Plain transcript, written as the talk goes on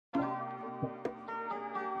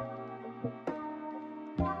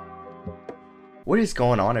What is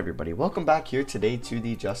going on, everybody? Welcome back here today to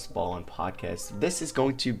the JustBallin Podcast. This is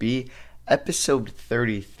going to be episode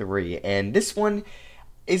 33, and this one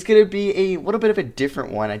is going to be a little bit of a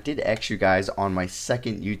different one. I did ask you guys on my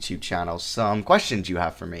second YouTube channel some questions you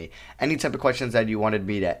have for me. Any type of questions that you wanted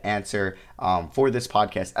me to answer for this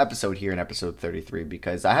podcast episode here in episode 33,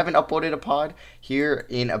 because I haven't uploaded a pod here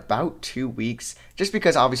in about 2 weeks, just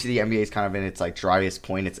because obviously the NBA is kind of in its driest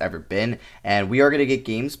point it's ever been, and we are going to get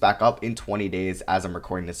games back up in 20 days as I'm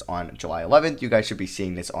recording this on July 11th. You guys should be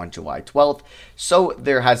seeing this on July 12th, so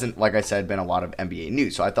there hasn't, like I said, been a lot of NBA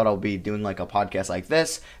news, so I thought I'll be doing a podcast like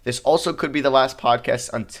this. This also could be the last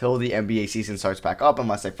podcast until the NBA season starts back up,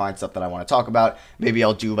 unless I find stuff that I want to talk about. Maybe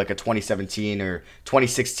I'll do a 2017 or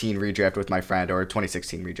 2016 redraft with my friend, or a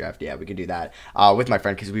 2016 redraft. Yeah, we could do that with my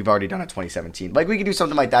friend, because we've already done a 2017. We could do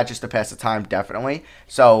something like that just to pass the time, definitely.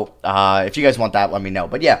 So if you guys want that, let me know.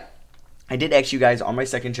 But yeah, I did ask you guys on my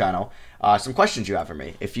second channel some questions you have for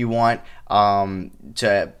me. If you want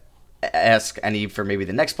to ask any for maybe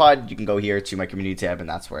the next pod, you can go here to my community tab, and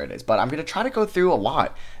that's where it is. But I'm going to try to go through a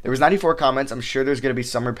lot. There was 94 comments. I'm sure there's going to be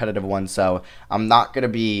some repetitive ones, so I'm not going to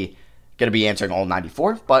be answering all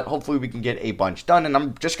 94, but hopefully we can get a bunch done, and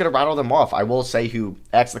I'm just going to rattle them off. I will say who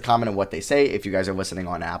asked the comment and what they say if you guys are listening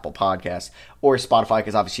on Apple Podcasts or Spotify,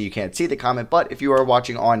 because obviously you can't see the comment, but if you are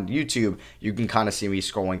watching on YouTube, you can kind of see me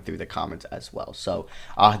scrolling through the comments as well. So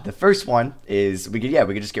the first one is, we could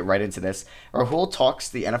just get right into this. Rahul talks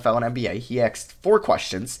the NFL and NBA. He asked 4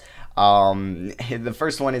 questions. The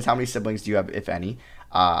first one is, how many siblings do you have, if any?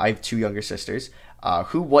 I have 2 younger sisters.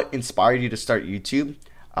 What inspired you to start YouTube?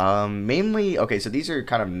 Mainly, okay, so these are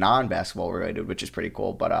kind of non-basketball related, which is pretty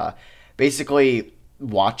cool, but basically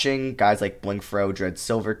watching guys like Blinkfro, Dread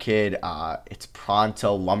Silver Kid, it's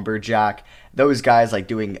Pronto, Lumberjack, those guys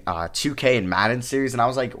doing 2K and Madden series, and I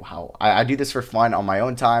was like, wow, I do this for fun on my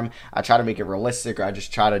own time. I try to make it realistic, or I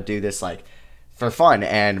just try to do this for fun,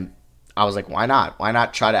 and I was like, why not? Why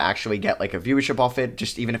not try to actually get a viewership off it?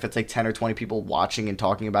 Just even if it's 10 or 20 people watching and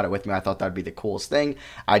talking about it with me, I thought that'd be the coolest thing.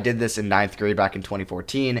 I did this in 9th grade back in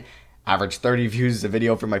 2014. Averaged 30 views a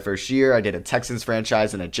video for my first year. I did a Texans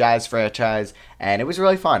franchise and a Jazz franchise, and it was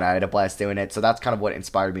really fun. I had a blast doing it, so that's kind of what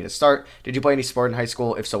inspired me to start. Did you play any sport in high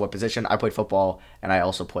school? If so, what position? I played football, and I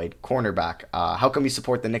also played cornerback. How come you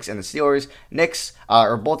support the Knicks and the Steelers? Knicks,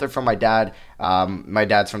 or both are from my dad. My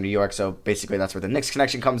dad's from New York, so basically that's where the Knicks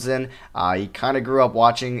connection comes in. He kind of grew up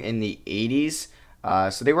watching in the 80s.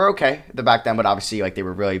 So they were okay back then, but obviously they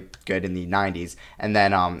were really good in the 90s, and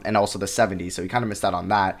then and also the 70s, so he kind of missed out on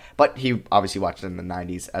that, but he obviously watched it in the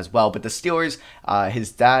 90s as well. But the Steelers,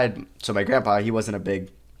 his dad, so my grandpa, he wasn't a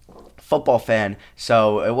big football fan,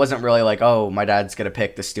 so it wasn't really oh, my dad's gonna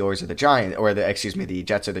pick the Steelers or the Giants, or the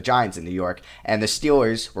Jets or the Giants in New York. And the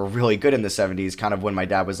Steelers were really good in the 70s, kind of when my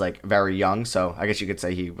dad was very young, so I guess you could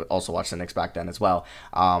say he also watched the Knicks back then as well.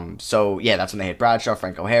 So yeah, that's when they had Bradshaw,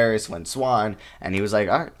 Franco Harris, Lynn Swann, and he was like,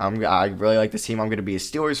 all right, I really like this team, I'm gonna be a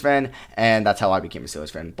Steelers fan, and that's how I became a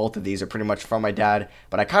Steelers fan. Both of these are pretty much from my dad,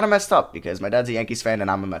 but I kind of messed up because my dad's a Yankees fan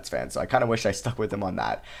and I'm a Mets fan, so I kind of wish I stuck with him on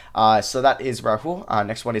that. So that is Rahul.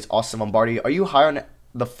 Next one is Austin Lombardi. Are you high on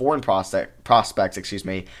the foreign prospects,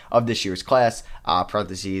 of this year's class?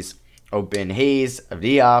 Parentheses, Open Hayes,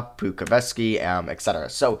 Avdia, Pukaveski, etc.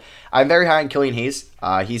 So I'm very high on Killian Hayes.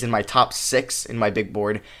 He's in my top 6 in my big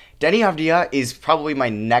board. Denny Avdia is probably my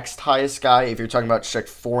next highest guy if you're talking about strict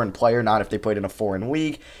foreign player, not if they played in a foreign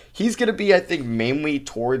league. He's going to be, I think, mainly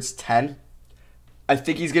towards 10. I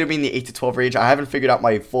think he's going to be in the 8 to 12 range. I haven't figured out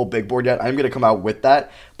my full big board yet. I'm going to come out with that,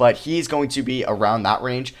 but he's going to be around that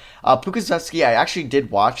range. Pukaveski, I actually did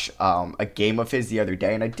watch a game of his the other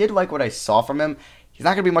day, and I did like what I saw from him. He's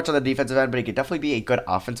not going to be much on the defensive end, but he could definitely be a good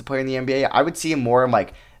offensive player in the NBA. I would see him more in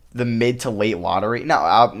the mid to late lottery.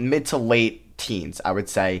 No, mid to late teens, I would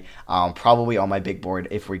say. Probably on my big board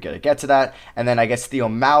if we're going to get to that. And then I guess Theo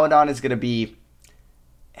Maledon is going to be...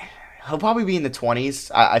 He'll probably be in the 20s.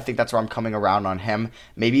 I think that's where I'm coming around on him.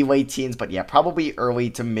 Maybe late teens, but yeah, probably early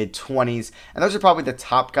to mid 20s. And those are probably the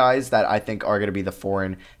top guys that I think are going to be the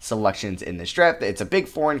foreign selections in this draft. It's a big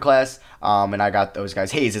foreign class, and I got those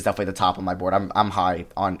guys. Hayes is definitely the top of my board. I'm high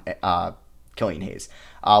on Killian Hayes.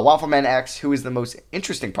 Waffleman X, who is the most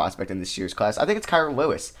interesting prospect in this year's class? I think it's Kyra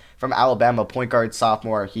Lewis from Alabama, point guard,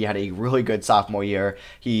 sophomore. He had a really good sophomore year.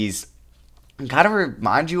 He's kind of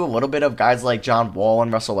remind you a little bit of guys like John Wall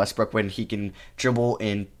and Russell Westbrook when he can dribble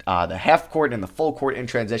in the half court and the full court in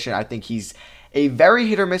transition. I think he's a very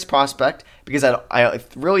hit or miss prospect because I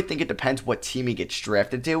really think it depends what team he gets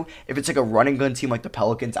drafted to. If it's a run and gun team like the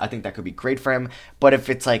Pelicans, I think that could be great for him. But if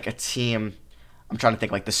it's a team I'm trying to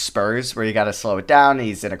think like the Spurs, where you got to slow it down.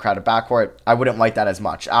 He's in a crowded backcourt. I wouldn't like that as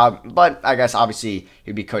much. But I guess obviously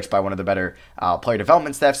he'd be coached by one of the better player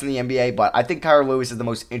development staffs in the NBA. But I think Kyra Lewis is the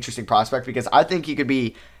most interesting prospect because I think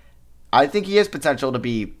he has potential to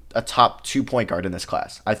be a top 2 point guard in this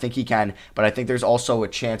class. I think he can, but I think there's also a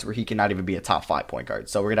chance where he cannot even be a top 5 point guard.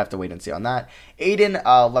 So we're going to have to wait and see on that. Aiden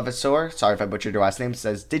Levasseur, sorry if I butchered your last name,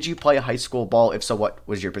 says, did you play high school ball? If so, what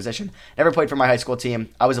was your position? Never played for my high school team.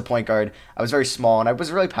 I was a point guard. I was very small, and I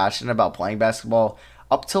was really passionate about playing basketball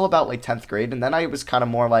up till about like 10th grade. And then I was kind of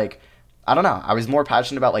more like, I don't know. I was more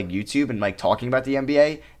passionate about like YouTube and like talking about the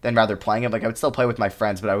NBA than rather playing it. Like I would still play with my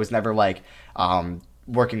friends, but I was never like,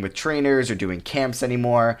 working with trainers or doing camps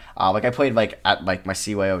anymore. Like I played like at like my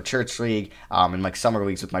CYO church league and like summer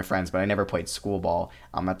leagues with my friends, but I never played school ball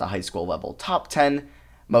at the high school level. Top 10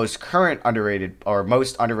 most underrated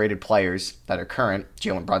players that are current.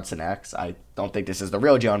 Jalen Brunson X. I don't think this is the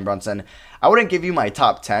real Jalen Brunson. I wouldn't give you my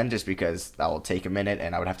top 10 just because that will take a minute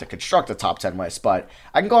and I would have to construct a top 10 list, but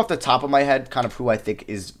I can go off the top of my head kind of who I think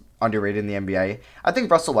is underrated in the NBA. I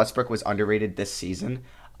think Russell Westbrook was underrated this season.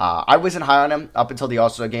 I wasn't high on him up until the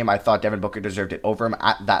All-Star game. I thought Devin Booker deserved it over him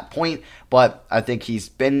at that point, but I think he's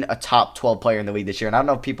been a top 12 player in the league this year, and I don't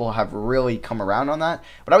know if people have really come around on that,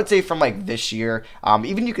 but I would say from like this year,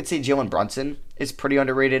 even you could say Jalen Brunson is pretty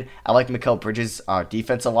underrated. I like Mikal Bridges'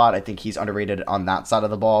 defense a lot. I think he's underrated on that side of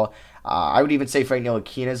the ball. I would even say Frank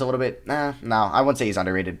Ntilikina is a little bit, no, I wouldn't say he's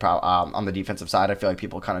underrated on the defensive side. I feel like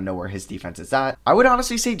people kind of know where his defense is at. I would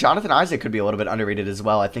honestly say Jonathan Isaac could be a little bit underrated as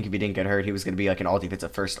well. I think if he didn't get hurt, he was going to be like an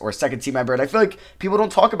all-defensive first or second team member. And I feel like people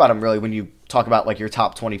don't talk about him really when you talk about like your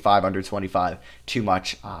top 25, under 25 too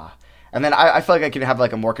much. And then I feel like I could have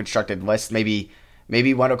like a more constructed list. Maybe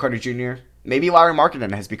Wendell Carter Jr., maybe Larry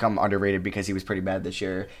Markkinen has become underrated because he was pretty bad this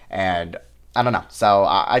year. And I don't know. So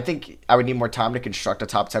I think I would need more time to construct a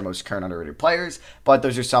top 10 most current underrated players, but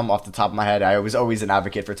those are some off the top of my head. I was always an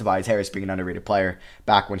advocate for Tobias Harris being an underrated player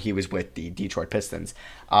back when he was with the Detroit Pistons.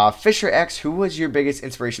 Fisher X, who was your biggest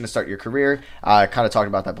inspiration to start your career? Kind of talked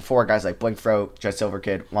about that before. Guys like Blinkfro, Jet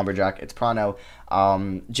Silverkid, Lumberjack, It's Prano.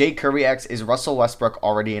 Jay Curry X, is Russell Westbrook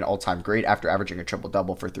already an all-time great after averaging a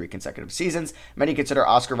triple-double for 3 consecutive seasons? Many consider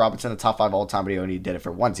Oscar Robertson the top 5 all-time, but he only did it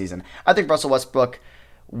for 1 season. I think Russell Westbrook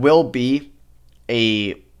will be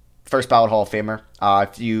a first ballot Hall of Famer.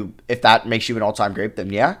 If that makes you an all-time great, then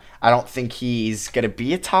yeah. I don't think he's going to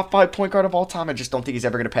be a top 5 point guard of all time. I just don't think he's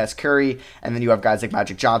ever going to pass Curry. And then you have guys like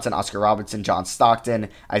Magic Johnson, Oscar Robertson, John Stockton,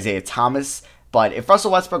 Isaiah Thomas. But if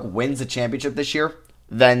Russell Westbrook wins a championship this year,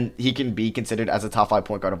 then he can be considered as a top 5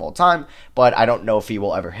 point guard of all time. But I don't know if he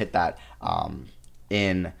will ever hit that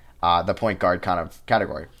in the point guard kind of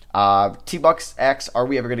category. T-Bucks X, are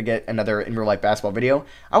we ever going to get another in real life basketball video?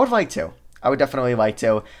 I would like to. I would definitely like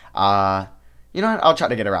to. You know what? I'll try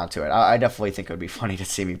to get around to it. I definitely think it would be funny to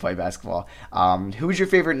see me play basketball. Who's your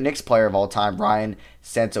favorite Knicks player of all time? Ryan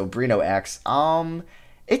Santobrino X.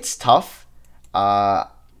 It's tough. I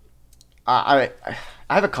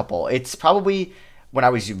have a couple. It's probably when I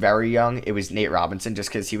was very young, it was Nate Robinson, just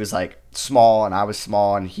because he was like small and I was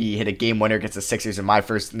small, and he hit a game winner against the Sixers in my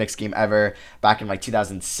first Knicks game ever back in like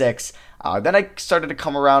 2006. Then I started to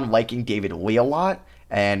come around liking David Lee a lot.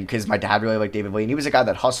 And because my dad really liked David Lee, and he was a guy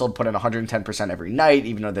that hustled, put in 110% every night,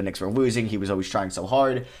 even though the Knicks were losing, he was always trying so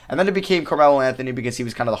hard. And then it became Carmelo Anthony because he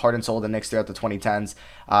was kind of the heart and soul of the Knicks throughout the 2010s.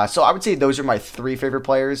 So I would say those are my 3 favorite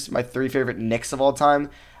players, my 3 favorite Knicks of all time.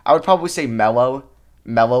 I would probably say Melo.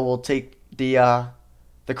 Melo will take the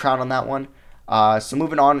crown on that one. So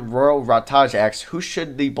moving on, Royal Rataj asks, who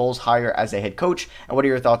should the Bulls hire as a head coach? And what are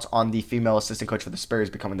your thoughts on the female assistant coach for the Spurs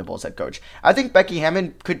becoming the Bulls head coach? I think Becky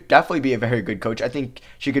Hammond could definitely be a very good coach. I think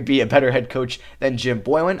she could be a better head coach than Jim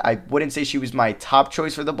Boylan. I wouldn't say she was my top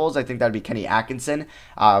choice for the Bulls. I think that would be Kenny Atkinson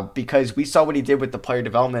because we saw what he did with the player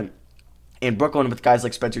development in Brooklyn with guys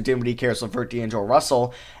like Spencer Dinwiddie, Karis LeVert, D'Angelo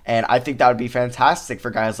Russell, and I think that would be fantastic for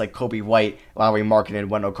guys like Kobe White, Lauri Markkanen, and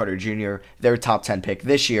Wendell Carter Jr., their top 10 pick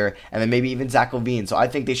this year, and then maybe even Zach LaVine. So I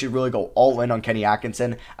think they should really go all in on Kenny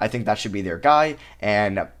Atkinson. I think that should be their guy,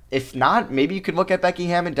 and if not, maybe you could look at Becky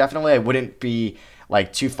Hammond. Definitely, I wouldn't be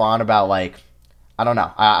like too fond about like, I don't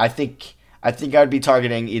know. I think I would be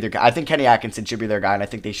targeting either. I think Kenny Atkinson should be their guy, and I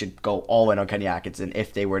think they should go all in on Kenny Atkinson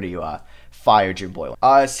if they were to fire Jim Boylan.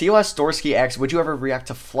 CLS Dorsky X, would you ever react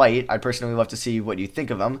to Flight? I'd personally love to see what you think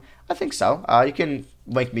of him. I think so. You can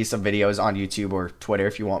link me some videos on YouTube or Twitter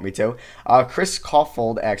if you want me to. Chris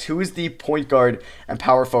Caulfield X, who is the point guard and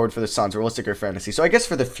power forward for the Suns, realistic or fantasy? So I guess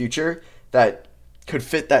for the future that could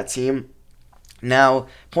fit that team, Now,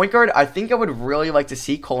 point guard, I think I would really like to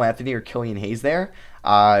see Cole Anthony or Killian Hayes there,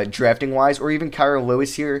 drafting wise, or even Kyra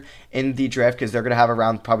Lewis here in the draft, because they're going to have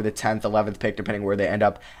around probably the 10th, 11th pick, depending where they end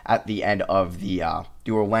up at the end of the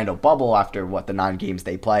Orlando bubble after the 9 games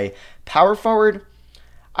they play. Power forward,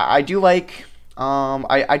 I do like.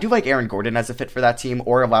 I do like Aaron Gordon as a fit for that team,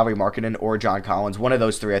 or Lauri Markkanen, or John Collins. One of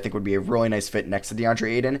those three I think would be a really nice fit next to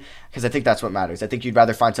DeAndre Ayton, because I think that's what matters. I think you'd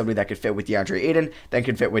rather find somebody that could fit with DeAndre Ayton than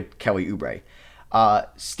could fit with Kelly Oubre.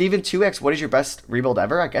 Steven 2X, what is your best rebuild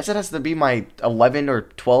ever? I guess it has to be my 11 or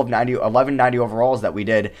 1190 overalls that we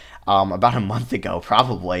did about a month ago,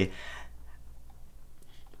 probably.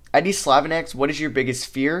 ID Slavinax, what is your biggest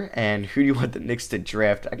fear, and who do you want the Knicks to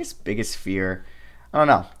draft? I guess biggest fear, I don't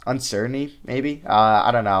know, uncertainty, maybe?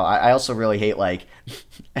 I don't know. I also really hate,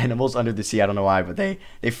 animals under the sea. I don't know why, but they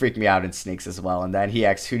freak me out, and snakes as well. And then he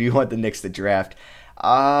asks, who do you want the Knicks to draft?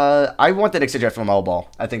 I want the Knicks to draft LaMelo Ball.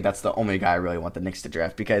 I think that's the only guy I really want the Knicks to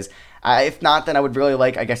draft, because if not, then I would really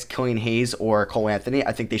like, I guess, Killian Hayes or Cole Anthony.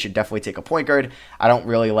 I think they should definitely take a point guard. I don't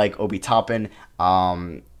really like Obi Toppin.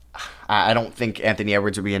 I don't think Anthony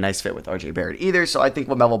Edwards would be a nice fit with RJ Barrett either, so I think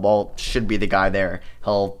LaMelo Ball should be the guy there.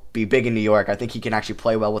 He'll be big in New York. I think he can actually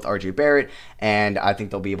play well with RJ Barrett, and I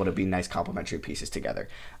think they'll be able to be nice complementary pieces together.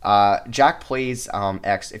 Jack Plays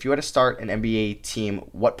X, if you had to start an NBA team,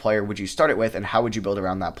 what player would you start it with, and how would you build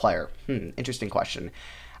around that player? Interesting question.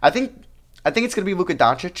 I think it's going to be Luka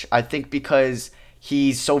Doncic. I think because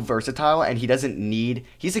he's so versatile, and he's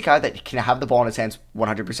a guy that can have the ball in his hands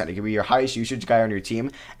 100%. He can be your highest usage guy on your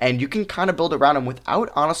team, and you can kind of build around him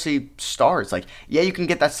without, honestly, stars. You can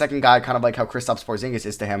get that second guy, kind of like how Kristaps Porzingis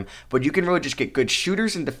is to him, but you can really just get good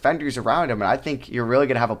shooters and defenders around him, and I think you're really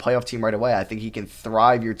going to have a playoff team right away. I think he can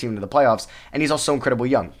thrive your team to the playoffs, and he's also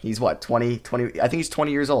incredibly young. He's 20, I think he's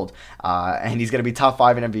 20 years old, and he's going to be top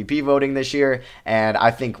 5 in MVP voting this year, and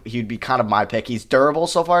I think he'd be kind of my pick. He's durable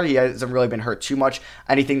so far. He hasn't really been hurt too much.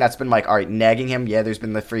 Anything that's been all right, nagging him, yeah, there's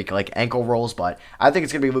been the freak ankle rolls, but I think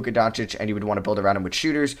it's going to be Luka Doncic, and you would want to build around him with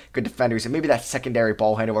shooters, good defenders, and maybe that secondary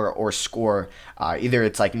ball handler or scorer. Either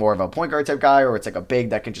it's more of a point guard type guy, or it's a big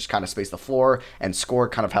that can just kind of space the floor and score,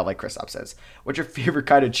 kind of how Kristaps says. What's your favorite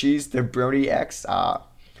kind of cheese? The Brony X?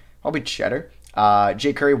 Probably cheddar.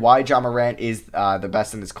 Jay Curry, why Ja Morant is the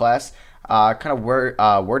best in this class? Kind of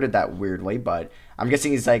worded that weirdly, but I'm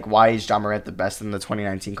guessing he's why is Ja Morant the best in the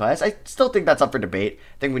 2019 class? I still think that's up for debate.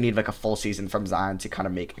 I think we need a full season from Zion to kind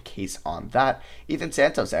of make a case on that. Ethan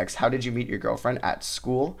Santos asks, how did you meet your girlfriend at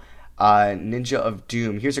school? Ninja of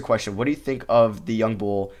Doom, here's a question. What do you think of the young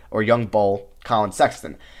bull, Colin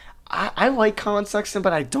Sexton? I like Colin Sexton,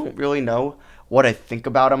 but I don't really know what I think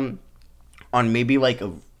about him on maybe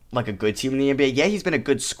a good team in the NBA. Yeah, he's been a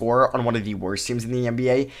good scorer on one of the worst teams in the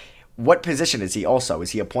NBA. What position is he also?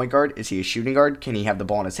 Is he a point guard? Is he a shooting guard? Can he have the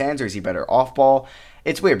ball in his hands, or is he better off ball?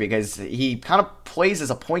 It's weird because he kind of plays as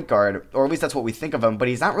a point guard, or at least that's what we think of him, but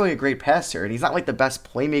he's not really a great passer, and he's not the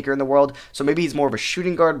best playmaker in the world, so maybe he's more of a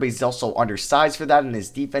shooting guard, but he's also undersized for that, and his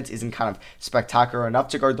defense isn't kind of spectacular enough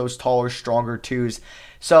to guard those taller, stronger twos.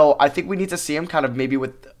 So I think we need to see him kind of maybe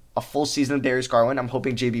with a full season of Darius Garland. I'm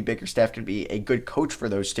hoping JB Bickerstaff can be a good coach for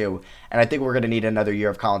those two, and I think we're going to need another year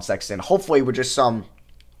of Colin Sexton, hopefully with just some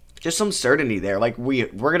certainty there. We're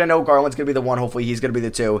going to know Garland's going to be the one. Hopefully he's going to be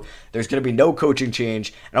the 2. There's going to be no coaching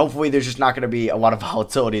change. And hopefully there's just not going to be a lot of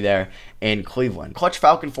volatility there in Cleveland. Clutch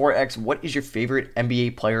Falcon 4X, what is your favorite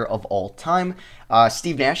NBA player of all time?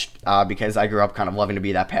 Steve Nash, because I grew up kind of loving to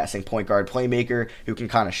be that passing point guard playmaker who can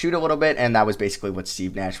kind of shoot a little bit, and that was basically what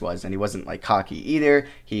Steve Nash was. And he wasn't cocky either.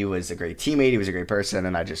 He was a great teammate. He was a great person,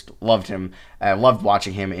 and I just loved him. I loved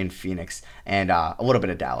watching him in Phoenix and a little bit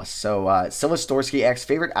of Dallas. So Silas Dorsky asks,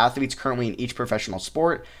 favorite athletes currently in each professional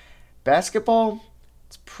sport? Basketball,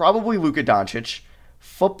 it's probably Luka Doncic.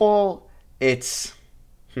 Football, it's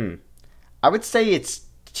I would say it's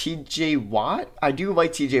TJ Watt. I do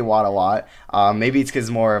like TJ Watt a lot. Maybe it's because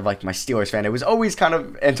more of my Steelers fan. It was always kind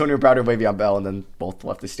of Antonio Brown or Le'Veon Bell, and then both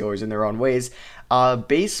left the Steelers in their own ways.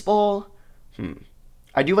 Baseball,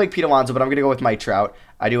 I do like Pete Alonso, but I'm going to go with Mike Trout.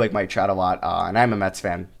 I do like Mike Trout a lot, and I'm a Mets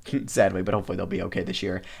fan, sadly, but hopefully they'll be okay this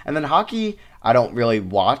year. And then hockey, I don't really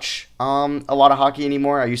watch a lot of hockey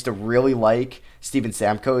anymore. I used to really like Steven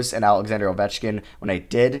Stamkos and Alexander Ovechkin when I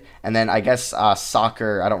did. And then I guess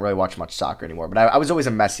soccer, I don't really watch much soccer anymore, but I was always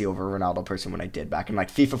a Messi over Ronaldo person when I did back in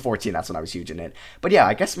FIFA 14. That's when I was huge in it. But yeah,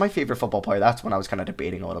 I guess my favorite football player, that's when I was kind of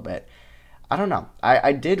debating a little bit. I don't know.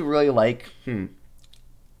 I did really like,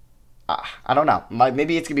 I don't know.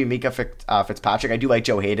 Maybe it's going to be Mika Fitzpatrick. I do like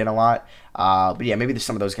Joe Hayden a lot. But yeah, maybe there's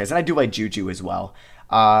some of those guys. And I do like Juju as well.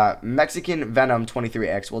 Mexican Venom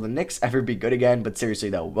 23X. Will the Knicks ever be good again? But seriously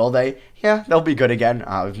though, will they? Yeah, they'll be good again.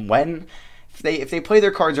 When? if they play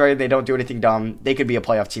their cards right and they don't do anything dumb, they could be a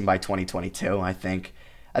playoff team by 2022, I think.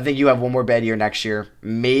 I think you have one more bad year next year.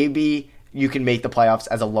 Maybe you can make the playoffs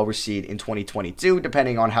as a lower seed in 2022,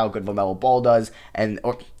 depending on how good LaMelo Ball does.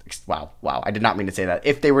 Wow, I did not mean to say that.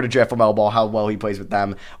 If they were to draft LaMelo Ball, how well he plays with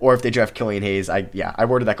them, or if they draft Killian Hayes, I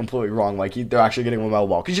worded that completely wrong. Like, they're actually getting LaMelo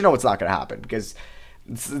Ball, because you know it's not going to happen, because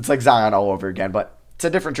it's like Zion all over again, but it's a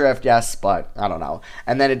different draft, yes, but I don't know.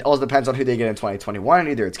 And then it also depends on who they get in 2021.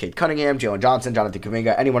 Either it's Cade Cunningham, Jalen Johnson, Jonathan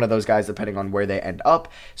Kuminga, any one of those guys, depending on where they end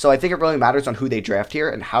up. So I think it really matters on who they draft here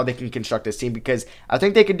and how they can construct this team, because I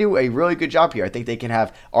think they can do a really good job here. I think they can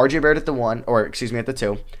have RJ Barrett at the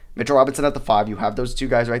 2, Mitchell Robinson at the 5. You have those two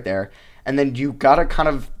guys right there. And then you got to kind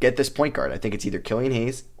of get this point guard. I think it's either Killian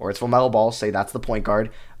Hayes or it's LaMelo Ball, say that's the point guard,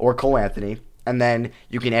 or Cole Anthony. And then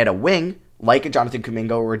you can add a wing like a Jonathan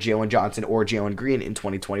Kuminga or a Jalen Johnson or Jalen Green in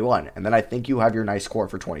 2021. And then I think you have your nice core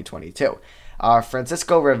for 2022.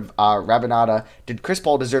 Francisco Rabinata, did Chris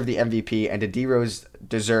Paul deserve the MVP, and did D-Rose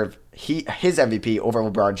deserve his MVP over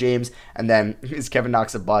LeBron James? And then, is Kevin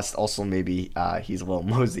Knox a bust? Also, maybe he's a little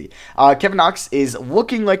mosey. Kevin Knox is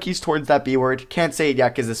looking like he's towards that B word. Can't say it yet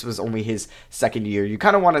because this was only his second year. You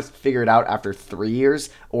kind of want to figure it out after 3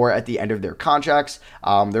 years or at the end of their contracts,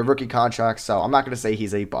 their rookie contracts. So I'm not going to say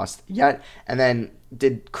he's a bust yet. And then,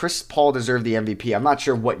 did Chris Paul deserve the MVP? I'm not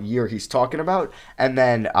sure what year he's talking about. And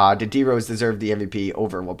then, did D-Rose deserve the MVP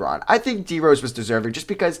over LeBron? I think D-Rose was deserving just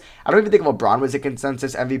because I don't even think LeBron was a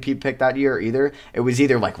consensus MVP pick that year either. It was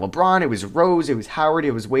either like LeBron, it was Rose, it was Howard,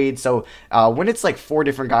 it was Wade. So when it's like 4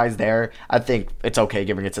 different guys there, I think it's okay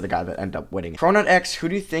giving it to the guy that ended up winning. Chronon X, who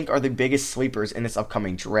do you think are the biggest sleepers in this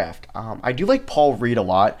upcoming draft? I do like Paul Reed a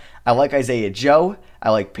lot. I like Isaiah Joe.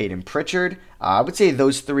 I like Peyton Pritchard. I would say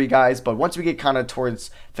those 3 guys, but once we get kind of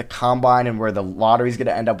towards the combine and where the lottery is going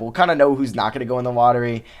to end up, we'll kind of know who's not going to go in the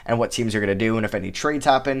lottery and what teams are going to do and if any trades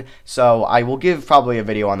happen. So I will give probably a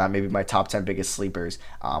video on that, maybe my top 10 biggest sleepers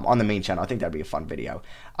on the main channel. I think that'd be a fun video.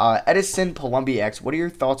 Edison Palumbi X, what are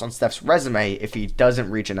your thoughts on Steph's resume if he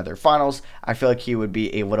doesn't reach another finals? I feel like he would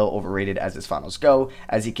be a little overrated as his finals go,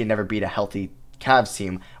 as he can never beat a healthy Cavs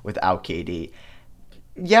team without KD.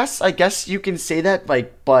 Yes, I guess you can say that,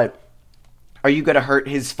 but are you going to hurt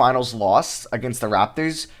his finals loss against the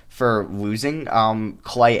Raptors for losing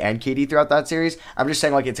Clay and KD throughout that series? I'm just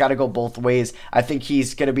saying, it's got to go both ways. I think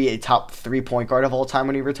he's going to be a top 3 point guard of all time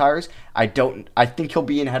when he retires. I think he'll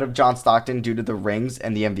be ahead of John Stockton due to the rings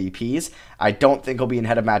and the MVPs. I don't think he'll be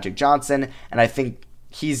ahead of Magic Johnson, and I think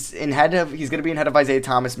he's going to be ahead of Isaiah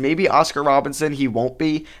Thomas, maybe Oscar Robinson. He won't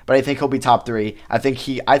be, but I think he'll be top 3. I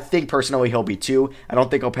think personally he'll be 2. I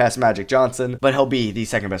don't think he'll pass Magic Johnson, but he'll be the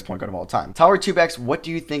second best point guard of all time. Tower 2X, what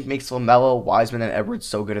do you think makes LaMelo, Wiseman, and Edwards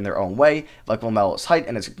so good in their own way? Like LaMelo's height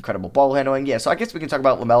and his incredible ball handling. Yeah, so I guess we can talk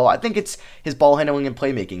about LaMelo. I think it's his ball handling and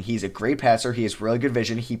playmaking. He's a great passer. He has really good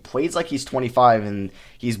vision. He plays like he's 25 and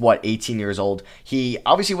he's 18 years old. He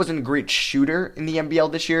obviously wasn't a great shooter in the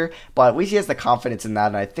NBL this year, but at least he has the confidence in that.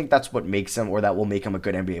 And I think that's what makes him, or that will make him, a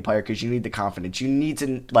good NBA player, because you need the confidence. You need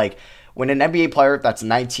to, when an NBA player that's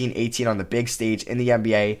 19, 18 on the big stage in the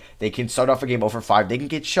NBA, they can start off a game 0-5, they can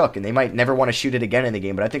get shook, and they might never want to shoot it again in the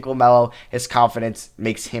game. But I think LaMelo, his confidence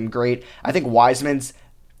makes him great. I think Wiseman's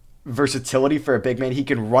versatility for a big man, he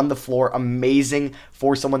can run the floor, amazing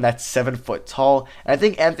for someone that's 7 foot tall. And I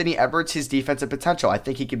think Anthony Edwards, his defensive potential, I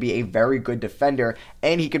think he could be a very good defender,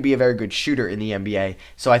 and he could be a very good shooter in the NBA.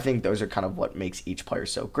 So I think those are kind of what makes each player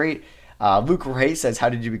so great. Luke Ray says, how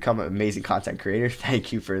did you become an amazing content creator?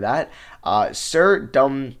 Thank you for that. Sir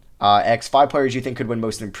Dumb X, 5 players you think could win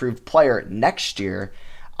most improved player next year.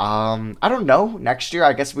 I don't know. Next year,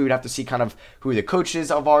 I guess we would have to see kind of who the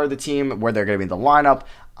coaches are the team, where they're going to be in the lineup.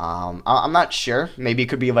 I'm not sure. Maybe it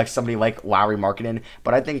could be somebody like Lowry Markkanen,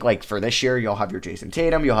 but I think for this year, you'll have your Jason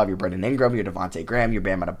Tatum, you'll have your Brendan Ingram, your Devontae Graham, your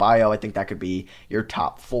Bam Adebayo. I think that could be your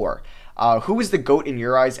top 4. Who is the GOAT in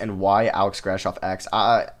your eyes, and why? Alex Grashoff X.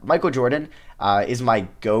 Michael Jordan is my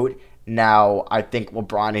GOAT. Now, I think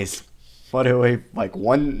LeBron is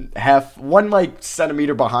one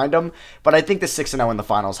centimeter behind him, but I think the 6-0 in the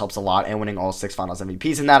finals helps a lot, and winning all 6 finals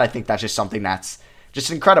MVPs, and that I think that's just something that's just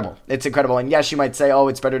incredible. It's incredible. And yes, you might say,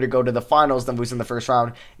 it's better to go to the finals than lose in the first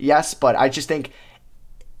round. Yes, but I just think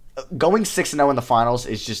going 6-0 in the finals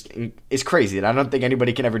is crazy, and I don't think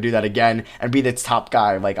anybody can ever do that again and be the top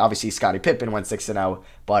guy. Obviously Scottie Pippen went 6-0,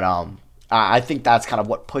 but I think that's kind of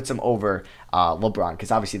what puts him over LeBron,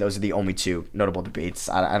 because obviously those are the only 2 notable debates.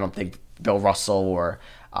 I don't think Bill Russell or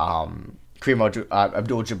Kareem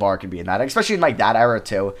Abdul-Jabbar could be in that, especially in that era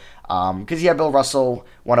too. Because Bill Russell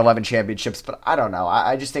won 11 championships, but I don't know.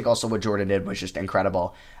 I just think also what Jordan did was just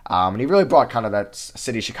incredible. And he really brought kind of that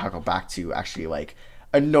city of Chicago back to actually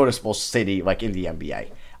a noticeable city like in the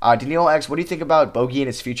NBA. Daniil X, what do you think about Bogey and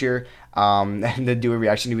his future? And then do a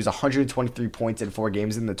reaction. He was 123 points in 4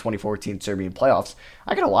 games in the 2014 Serbian playoffs.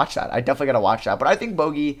 I gotta watch that. I definitely gotta watch that. But I think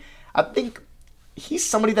Bogey, I think he's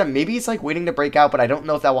somebody that maybe is like waiting to break out, but I don't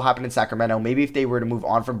know if that will happen in Sacramento. Maybe if they were to move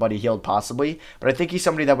on from Buddy Hield, possibly. But I think he's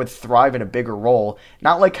somebody that would thrive in a bigger role.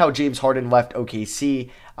 Not like how James Harden left OKC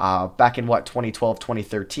back in 2012,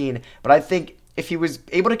 2013. But I think if he was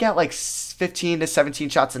able to get like 15 to 17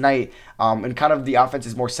 shots a night, and kind of the offense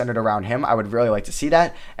is more centered around him, I would really like to see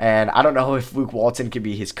that. And I don't know if Luke Walton could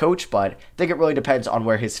be his coach, but I think it really depends on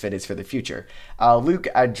where his fit is for the future. Luke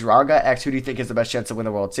Adraga X, who do you think has the best chance to win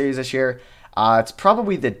the World Series this year? It's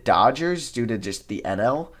probably the Dodgers due to just the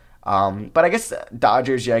NL. But I guess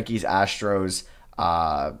Dodgers, Yankees, Astros,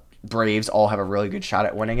 Braves all have a really good shot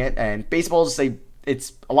at winning it. And baseball's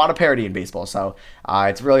it's a lot of parity in baseball, so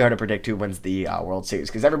it's really hard to predict who wins the World Series,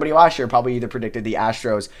 because everybody last year probably either predicted the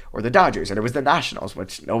Astros or the Dodgers, and it was the Nationals,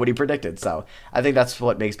 which nobody predicted. So I think that's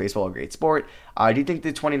what makes baseball a great sport. Do you think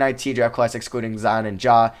the 2019 draft class, excluding Zion and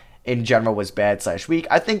Ja, in general was bad/weak?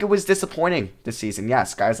 I think it was disappointing this season.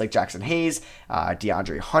 Yes, guys like Jackson Hayes,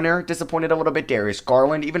 DeAndre Hunter disappointed a little bit, Darius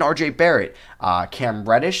Garland, even RJ Barrett, Cam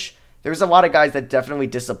Reddish. There's a lot of guys that definitely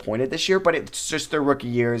disappointed this year, but it's just their rookie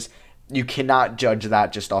years. You cannot judge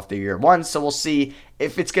that just off the year one. So we'll see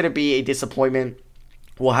if it's going to be a disappointment.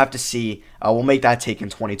 We'll have to see. We'll make that take in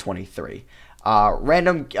 2023.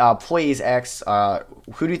 Random plays X.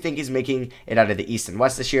 Who do you think is making it out of the East and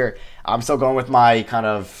West this year? I'm still going with my kind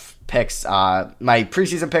of picks. My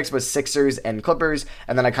preseason picks was Sixers and Clippers,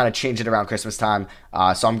 and then I kind of changed it around Christmas time.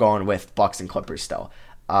 So I'm going with Bucks and Clippers still.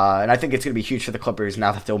 And I think it's going to be huge for the Clippers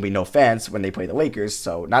now that there will be no fans when they play the Lakers.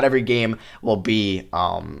 So not every game will be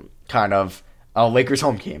kind of a Lakers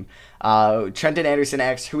home game. Trenton Anderson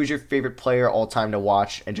X, who is your favorite player all time to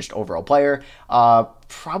watch and just overall player?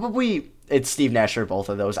 Probably it's Steve Nash for both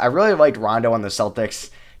of those. I really liked Rondo on the Celtics.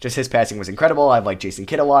 Just his passing was incredible. I like Jason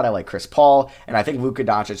Kidd a lot. I like Chris Paul. And I think Luka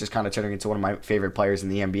Doncic is just kind of turning into one of my favorite players in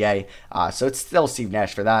the NBA. So it's still Steve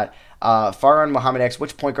Nash for that. Farhan Muhammad X,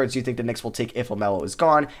 which point guards do you think the Knicks will take if LaMelo is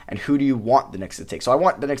gone? And who do you want the Knicks to take? So I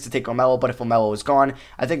want the Knicks to take LaMelo, but if LaMelo is gone,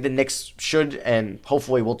 I think the Knicks should and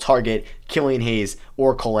hopefully will target Killian Hayes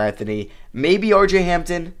or Cole Anthony. Maybe RJ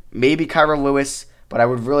Hampton, maybe Kyra Lewis. But I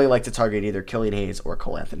would really like to target either Killian Hayes or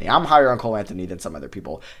Cole Anthony. I'm higher on Cole Anthony than some other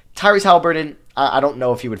people. Tyrese Halliburton, I don't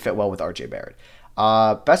know if he would fit well with RJ Barrett.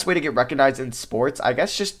 Best way to get recognized in sports, I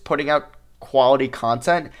guess just putting out quality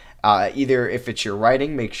content. Either if it's your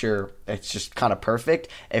writing, make sure it's just kind of perfect.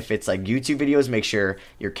 If it's like YouTube videos, make sure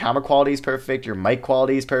your camera quality is perfect, your mic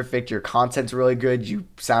quality is perfect, your content's really good, you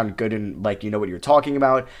sound good and like you know what you're talking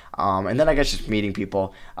about. And then I guess just meeting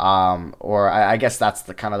people. Or I guess that's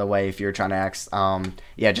the kind of the way if you're trying to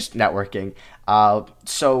just networking.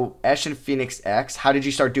 So Ashton Phoenix X, how did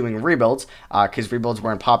you start doing rebuilds? Because rebuilds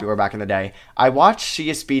weren't popular back in the day. I watched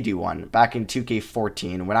CSB do one back in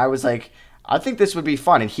 2K14 when I was like, I think this would be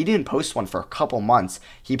fun. And he didn't post one for a couple months.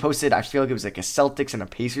 He posted, I feel like it was like a Celtics and a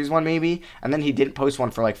Pacers one maybe. And then he didn't post one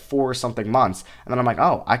for like 4 or something months. And then I'm like,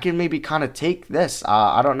 oh, I can maybe kind of take this.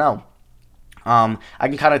 I don't know. I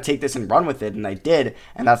can kind of take this and run with it, and I did,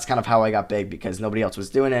 and that's kind of how I got big because nobody else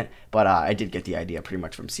was doing it, but I did get the idea pretty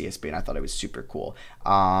much from CSB, and I thought it was super cool.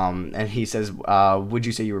 And he says, would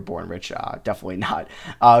you say you were born rich? Definitely not.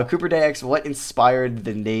 Cooper Dax, what inspired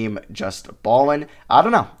the name JustBallin? I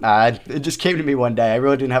don't know. It just came to me one day. I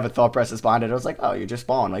really didn't have a thought process behind it. I was like, oh, you're just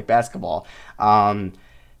balling, like basketball.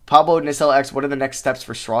 Pablo Nisel X, what are the next steps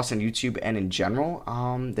for Strauss and YouTube and in general?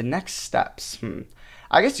 The next steps,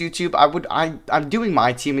 I guess YouTube, I'm doing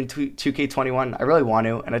my team in 2K21. I really want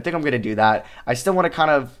to, and I think I'm going to do that. I still want to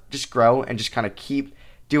kind of just grow and just kind of keep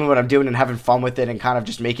doing what I'm doing and having fun with it and kind of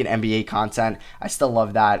just making NBA content. I still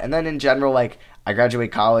love that. And then in general, like, I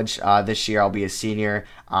graduate college this year. I'll be a senior,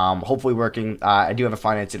 hopefully working. I do have a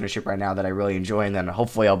finance internship right now that I really enjoy, and then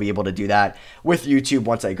hopefully I'll be able to do that with YouTube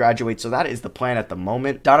once I graduate. So that is the plan at the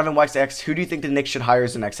moment. Donovan Wex X, who do you think the Knicks should hire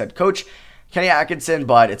as the next head coach? Kenny Atkinson,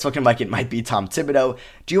 but it's looking like it might be Tom Thibodeau.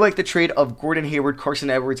 Do you like the trade of Gordon Hayward, Carson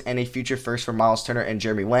Edwards, and a future first for Miles Turner and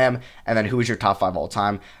Jeremy Lamb? And then who is your top 5 all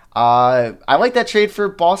time? I like that trade for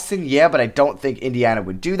Boston, yeah, but I don't think Indiana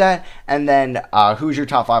would do that. And then who's your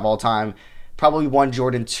top 5 all time? Probably 1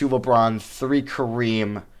 Jordan, 2 LeBron, 3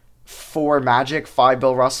 Kareem, 4 Magic, 5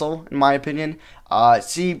 Bill Russell, in my opinion.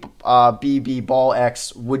 BB Ball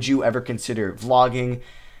X, would you ever consider vlogging?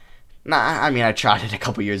 Nah, I mean, I tried it a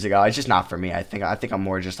couple years ago. It's just not for me. I think I'm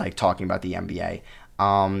more just like talking about the NBA.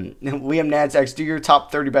 Liam Nance asks, do your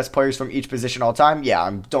top 30 best players from each position all time? Yeah,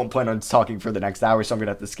 I don't plan on talking for the next hour, so I'm going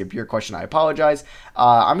to have to skip your question. I apologize.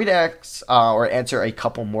 I'm going to ask or answer a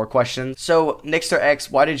couple more questions. So, Nixter X,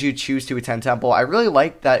 why did you choose to attend Temple? I really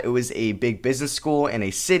liked that it was a big business school in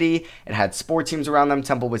a city. It had sport teams around them.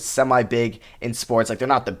 Temple was semi-big in sports. Like, they're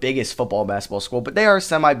not the biggest football basketball school, but they are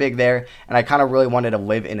semi-big there, and I kind of really wanted to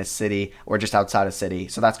live in a city or just outside a city,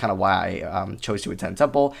 so that's kind of why I chose to attend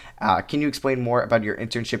Temple. Can you explain more about your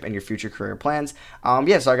internship and your future career plans?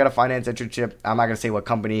 Yeah, so I got a finance internship. I'm not going to say what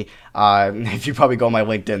company. If you probably go on my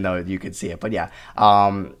LinkedIn, though, you could see it. But yeah,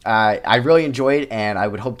 I really enjoyed, and I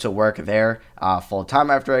would hope to work there full time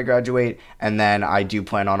after I graduate. And then I do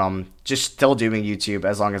plan on just still doing YouTube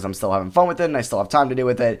as long as I'm still having fun with it and I still have time to do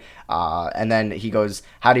with it. And then he goes,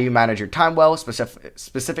 how do you manage your time well?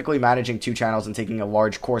 Specifically managing 2 channels and taking a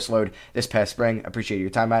large course load this past spring. Appreciate your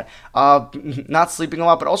time, Matt. Not sleeping a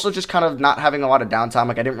lot, but also just kind of not having a lot of downtime.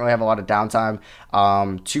 Like, I didn't really have a lot of downtime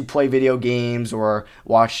to play video games or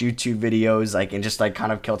watch YouTube videos, like, and just like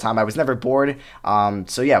kind of kill time. I was never bored.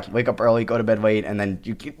 So yeah, wake up early, go to bed late, and then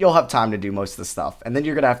you'll have time to do most of the stuff. And then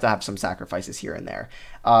you're going to have some sacrifices here and there.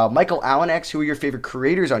 Michael Allen X, who are your favorite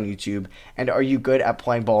creators on YouTube, and are you good at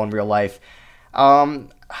playing ball in real life?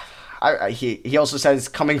 He also says,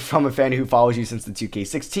 coming from a fan who follows you since the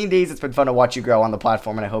 2K16 days, it's been fun to watch you grow on the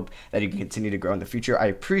platform, and I hope that you can continue to grow in the future. I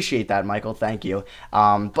appreciate that, Michael. Thank you.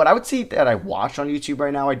 But I would say that I watch on YouTube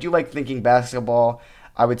right now. I do like Thinking Basketball.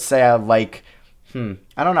 I would say I like,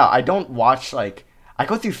 I don't know. I don't watch, like, I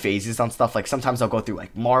go through phases on stuff. Like, sometimes I'll go through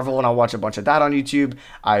like Marvel and I'll watch a bunch of that on YouTube.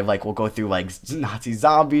 I will go through like Nazi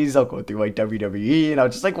zombies. I'll go through like WWE, and I'll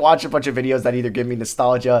just like watch a bunch of videos that either give me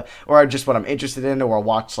nostalgia or are just what I'm interested in, or I'll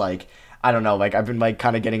watch like, I don't know, like I've been like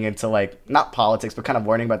kind of getting into like not politics, but kind of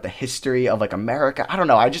learning about the history of like America. I don't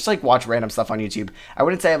know. I just like watch random stuff on YouTube. I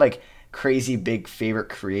wouldn't say I have like crazy big favorite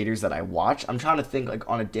creators that I watch. I'm trying to think like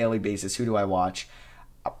on a daily basis, who do I watch?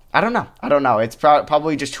 I don't know. It's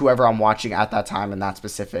probably just whoever I'm watching at that time in that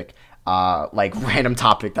specific like random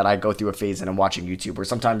topic that I go through a phase and I'm watching YouTube. Or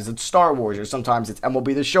sometimes it's Star Wars, or sometimes it's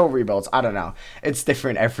MLB The Show rebuilds. I don't know. It's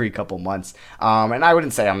different every couple months. And I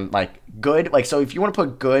wouldn't say I'm like good. Like, so if you want to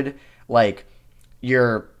put good, like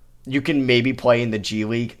you can maybe play in the G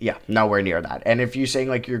League. Yeah, nowhere near that. And if you're saying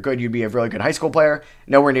like you're good, you'd be a really good high school player.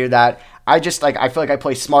 Nowhere near that. I just like, I feel like I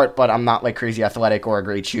play smart, but I'm not like crazy athletic or a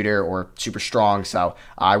great shooter or super strong. So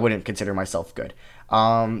I wouldn't consider myself good.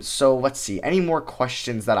 So let's see. Any more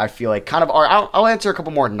questions that I feel like kind of are? I'll answer a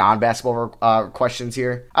couple more non-basketball questions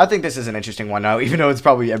here. I think this is an interesting one now, even though it's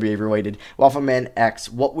probably NBA related. Waffleman X,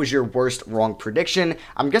 what was your worst wrong prediction?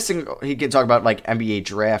 I'm guessing he can talk about like NBA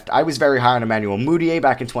draft. I was very high on Emmanuel Mudiay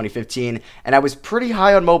back in 2015, and I was pretty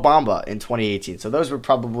high on Mo Bamba in 2018. So those were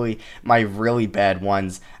probably my really bad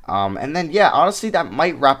ones. And then, yeah, honestly, that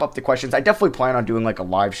might wrap up the questions. I definitely plan on doing like a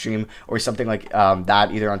live stream or something like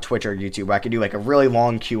that, either on Twitch or YouTube, where I could do like a really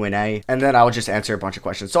long Q&A, and then I'll just answer a bunch of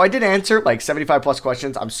questions. So I did answer like 75 plus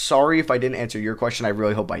questions. I'm sorry if I didn't answer your question. I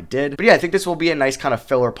really hope I did. But yeah, I think this will be a nice kind of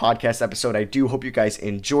filler podcast episode. I do hope you guys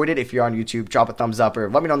enjoyed it. If you're on YouTube, drop a thumbs up or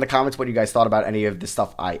let me know in the comments what you guys thought about any of the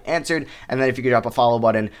stuff I answered. And then if you could drop a follow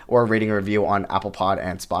button or a rating or review on Apple Pod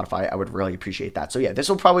and Spotify, I would really appreciate that. So yeah, this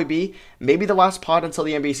will probably be maybe the last pod until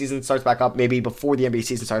the NBA season starts back up. Maybe before the NBA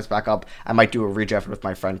season starts back up, I might do a redraft with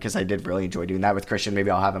my friend, because I did really enjoy doing that with Christian. Maybe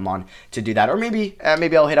I'll have him on to do that, or maybe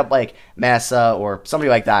I'll hit up like Massa or somebody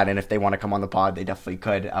like that, and if they want to come on the pod, they definitely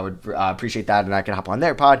could. I would appreciate that, and I could hop on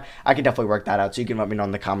their pod. I can definitely work that out, so you can let me know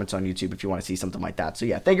in the comments on YouTube if you want to see something like that. So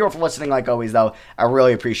yeah, thank you all for listening. Like always, though, I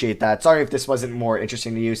really appreciate that. Sorry if this wasn't more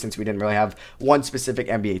interesting to you, since we didn't really have one specific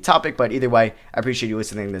NBA topic, but either way, I appreciate you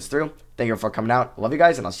listening this through. Thank you all for coming out. Love you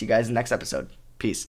guys, and I'll see you guys in the next episode. Peace.